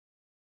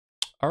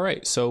All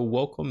right, so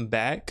welcome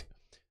back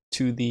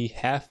to the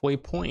halfway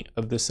point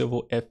of the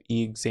Civil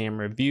FE exam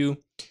review.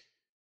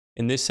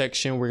 In this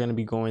section, we're going to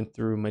be going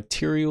through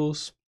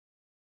materials.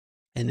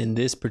 And in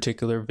this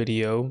particular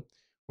video,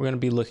 we're going to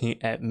be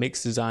looking at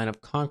mixed design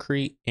of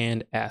concrete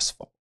and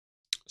asphalt.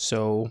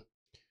 So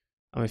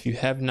if you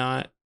have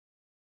not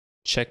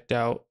checked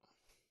out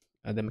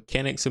the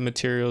mechanics of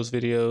materials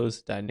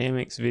videos,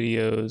 dynamics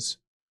videos,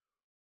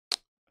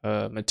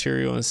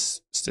 material and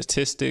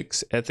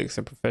statistics, ethics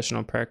and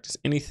professional practice,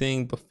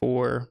 anything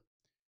before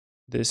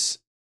this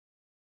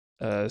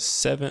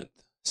 7th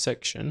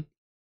section,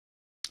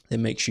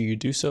 then make sure you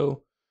do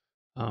so.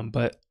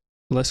 But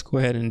let's go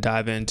ahead and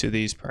dive into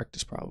these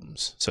practice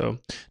problems. So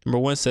number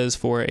 1 says,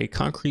 for a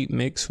concrete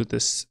mix with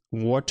this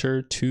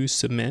water to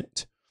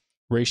cement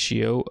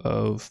ratio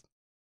of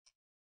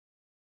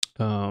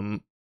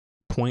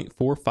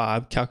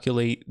 0.45,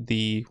 calculate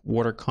the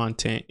water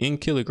content in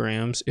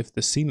kilograms if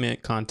the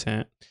cement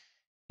content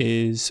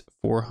is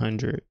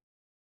 400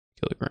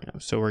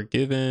 kilograms. So we're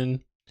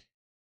given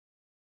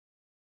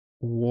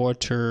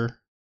water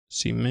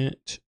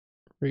cement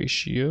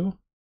ratio,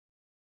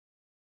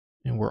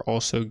 and we're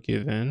also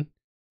given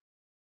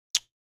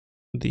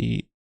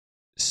the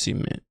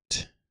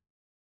cement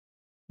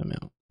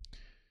amount.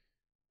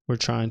 We're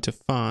trying to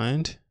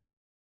find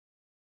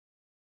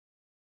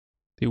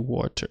the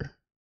water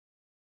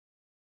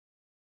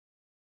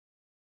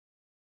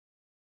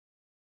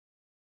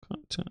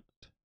content.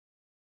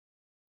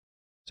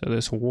 So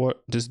this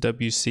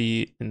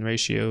WC in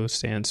ratio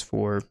stands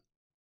for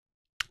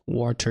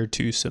water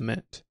to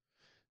cement.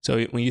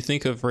 So when you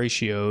think of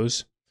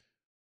ratios,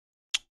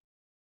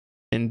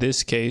 in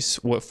this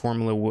case, what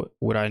formula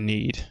would I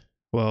need?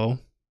 Well,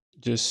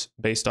 just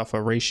based off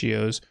of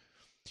ratios,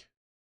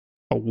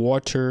 a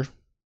water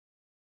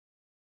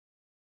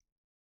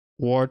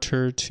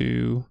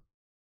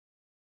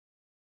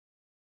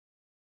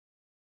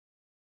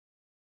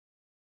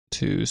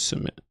to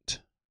cement,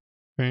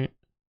 right?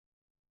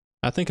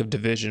 I think of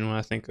division when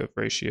I think of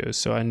ratios.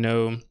 So I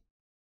know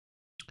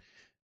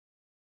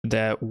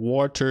that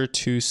water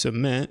to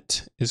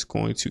cement is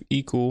going to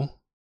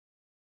equal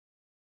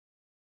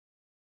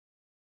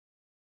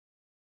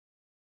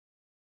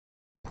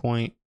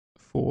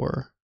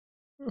 0.45.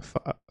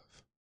 All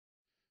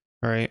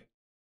right.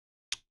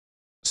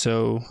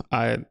 So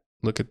I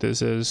look at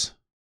this as,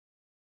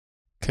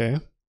 okay,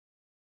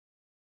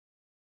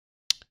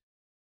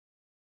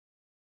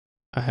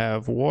 I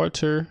have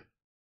water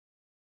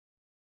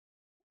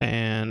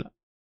and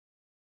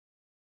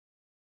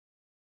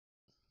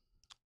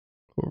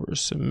over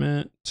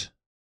cement,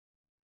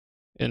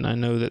 and I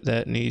know that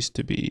that needs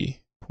to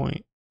be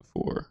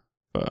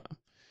 0.45.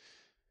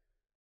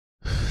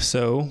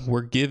 So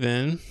we're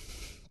given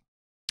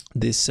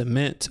the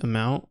cement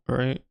amount,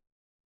 right,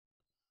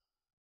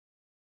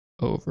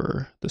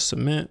 over the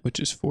cement, which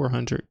is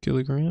 400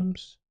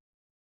 kilograms.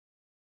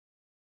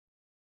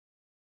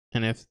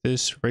 And if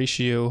this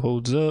ratio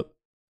holds up,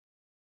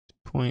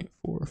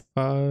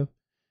 0.45,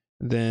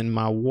 then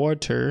my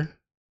water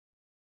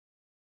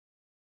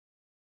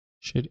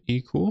should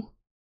equal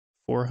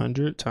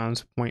 400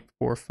 times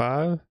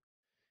 0.45,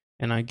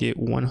 and I get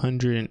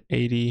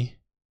 180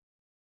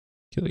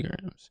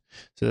 kilograms.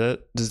 So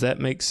does that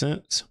make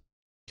sense?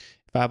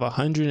 If I have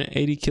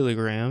 180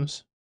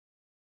 kilograms,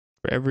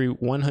 for every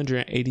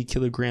 180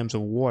 kilograms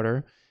of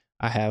water,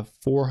 I have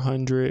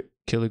 400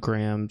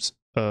 kilograms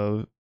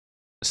of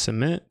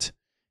cement,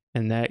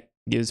 and that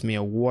gives me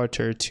a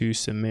water to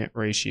cement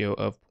ratio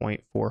of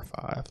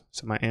 0.45.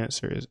 So my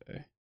answer is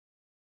A.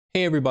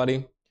 Hey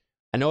everybody,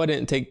 I know I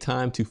didn't take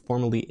time to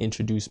formally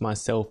introduce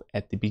myself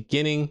at the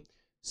beginning,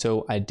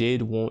 so I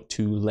did want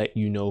to let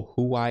you know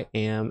who I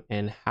am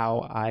and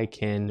how I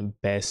can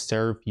best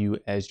serve you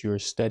as you're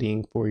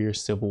studying for your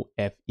Civil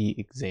FE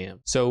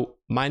exam. So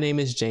my name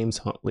is James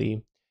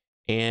Huntley,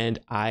 and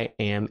I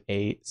am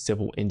a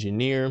civil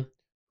engineer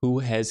who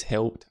has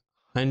helped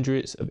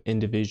hundreds of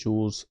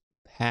individuals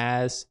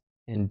pass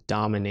and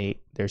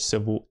dominate their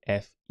Civil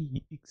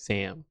FE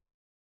exam.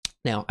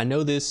 Now, I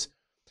know this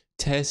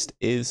test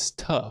is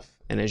tough,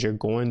 and as you're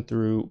going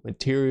through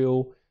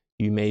material,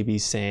 you may be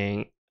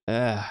saying,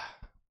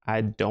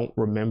 I don't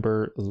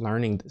remember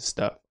learning this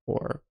stuff,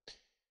 or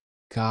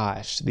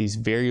gosh, these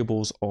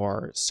variables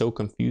are so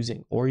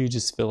confusing, or you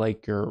just feel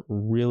like you're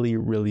really,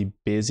 really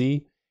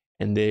busy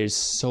and there's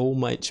so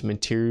much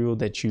material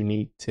that you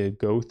need to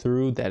go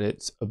through that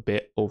it's a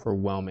bit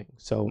overwhelming.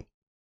 So I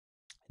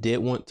did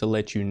want to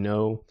let you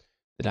know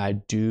that I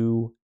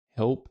do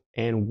help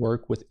and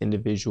work with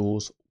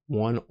individuals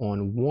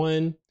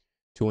one-on-one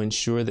to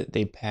ensure that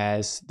they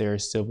pass their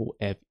Civil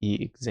FE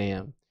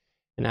exam.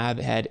 And I've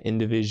had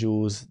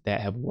individuals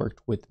that have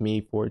worked with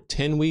me for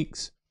 10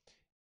 weeks,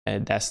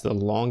 and that's the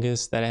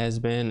longest that has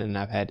been. And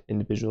I've had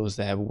individuals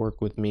that have worked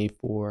with me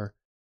for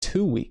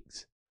 2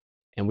 weeks,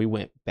 and we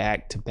went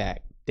back to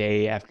back,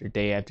 day after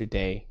day after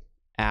day,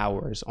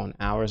 hours on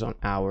hours on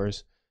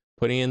hours,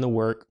 putting in the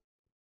work,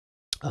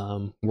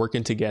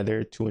 working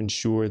together to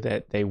ensure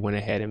that they went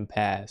ahead and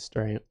passed,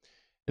 right?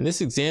 And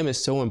this exam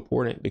is so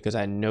important because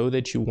I know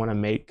that you want to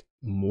make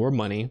more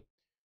money.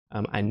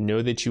 I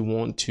know that you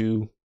want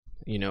to,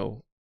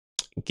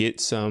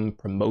 get some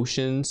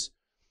promotions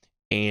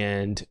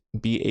and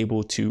be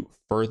able to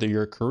further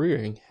your career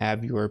and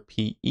have your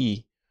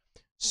PE.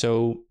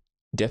 So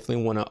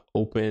definitely want to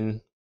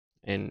open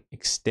and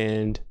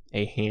extend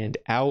a hand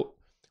out.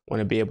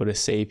 Want to be able to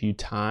save you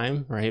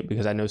time, right?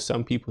 Because I know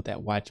some people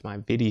that watch my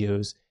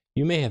videos,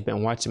 you may have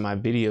been watching my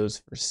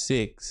videos for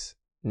 6,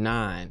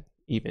 9,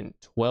 even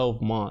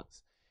 12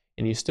 months,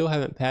 and you still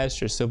haven't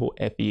passed your civil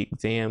FE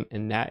exam.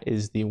 And that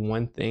is the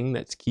one thing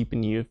that's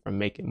keeping you from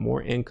making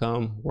more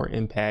income, more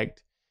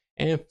impact,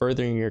 and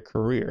furthering your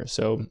career.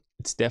 So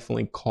it's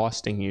definitely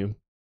costing you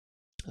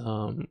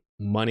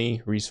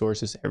money,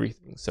 resources,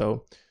 everything.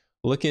 So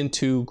looking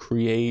to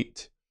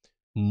create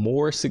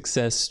more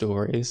success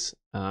stories.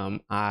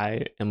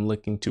 I am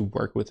looking to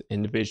work with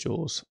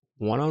individuals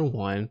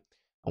one-on-one.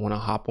 I want to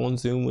hop on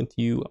Zoom with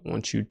you. I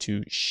want you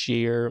to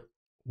share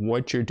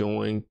what you're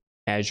doing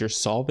as you're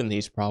solving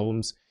these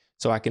problems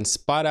so I can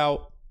spot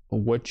out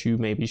what you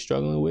may be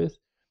struggling with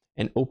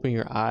and open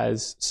your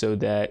eyes so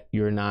that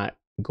you're not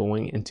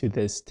going into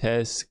this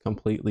test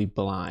completely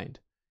blind.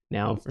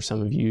 Now, for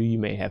some of you, you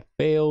may have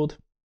failed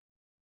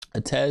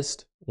a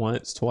test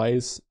once,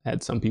 twice,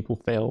 had some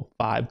people fail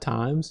 5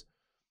 times.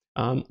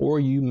 Or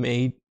you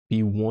may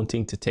be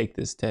wanting to take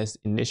this test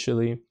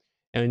initially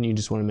and you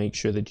just want to make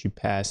sure that you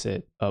pass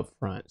it up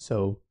front.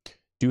 So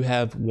do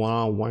have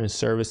one-on-one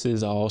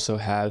services. I also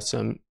have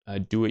some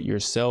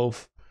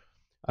do-it-yourself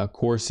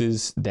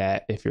courses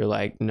that if you're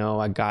like, no,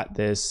 I got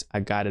this, I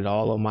got it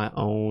all on my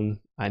own,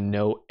 I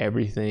know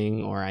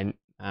everything, or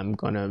I'm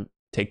gonna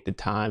take the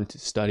time to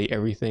study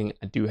everything,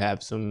 I do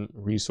have some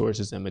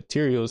resources and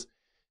materials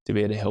to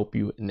be able to help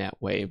you in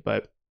that way.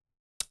 But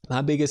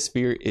my biggest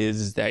fear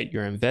is that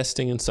you're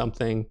investing in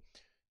something,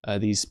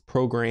 these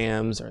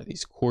programs or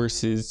these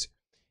courses,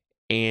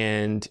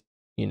 and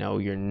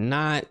you're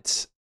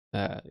not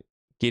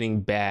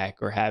getting back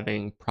or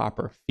having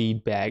proper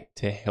feedback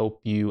to help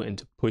you and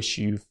to push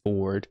you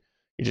forward.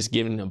 You're just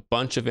giving a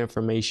bunch of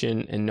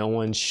information and no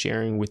one's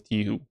sharing with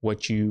you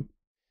what you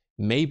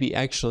may be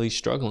actually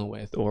struggling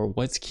with or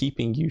what's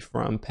keeping you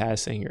from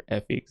passing your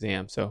FE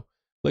exam. So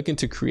looking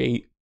to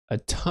create a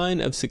ton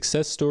of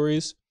success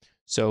stories.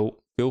 So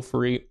feel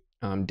free,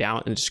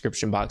 down in the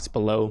description box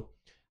below,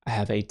 I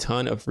have a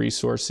ton of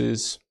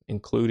resources,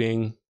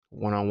 including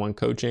one-on-one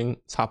coaching.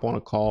 Let's hop on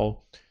a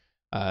call.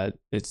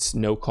 It's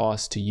no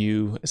cost to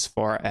you as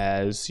far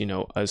as,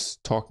 us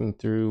talking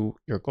through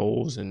your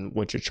goals and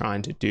what you're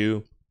trying to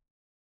do,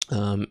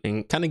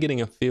 and kind of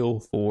getting a feel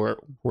for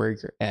where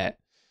you're at.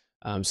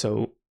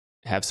 So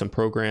have some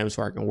programs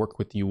where I can work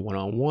with you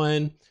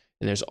one-on-one.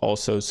 And there's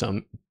also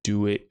some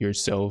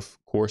do-it-yourself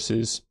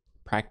courses,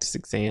 practice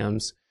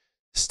exams,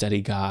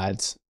 study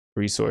guides,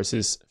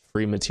 resources,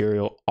 free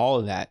material, all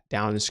of that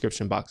down in the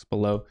description box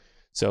below.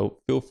 So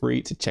feel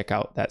free to check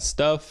out that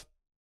stuff.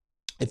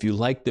 If you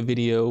like the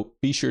video,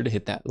 be sure to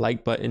hit that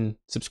like button,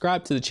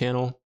 subscribe to the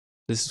channel.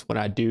 This is what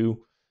I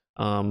do.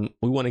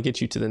 We want to get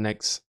you to the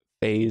next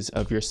phase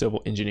of your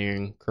civil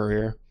engineering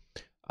career.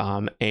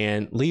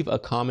 And leave a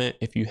comment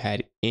if you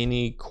had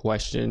any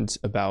questions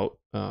about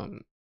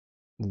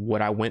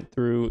what I went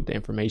through, the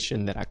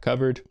information that I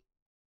covered.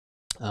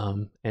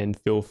 And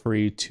feel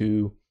free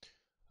to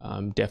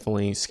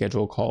definitely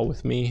schedule a call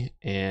with me,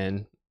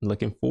 and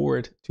looking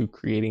forward to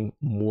creating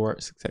more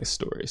success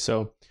stories.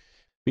 So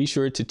be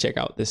sure to check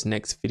out this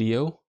next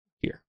video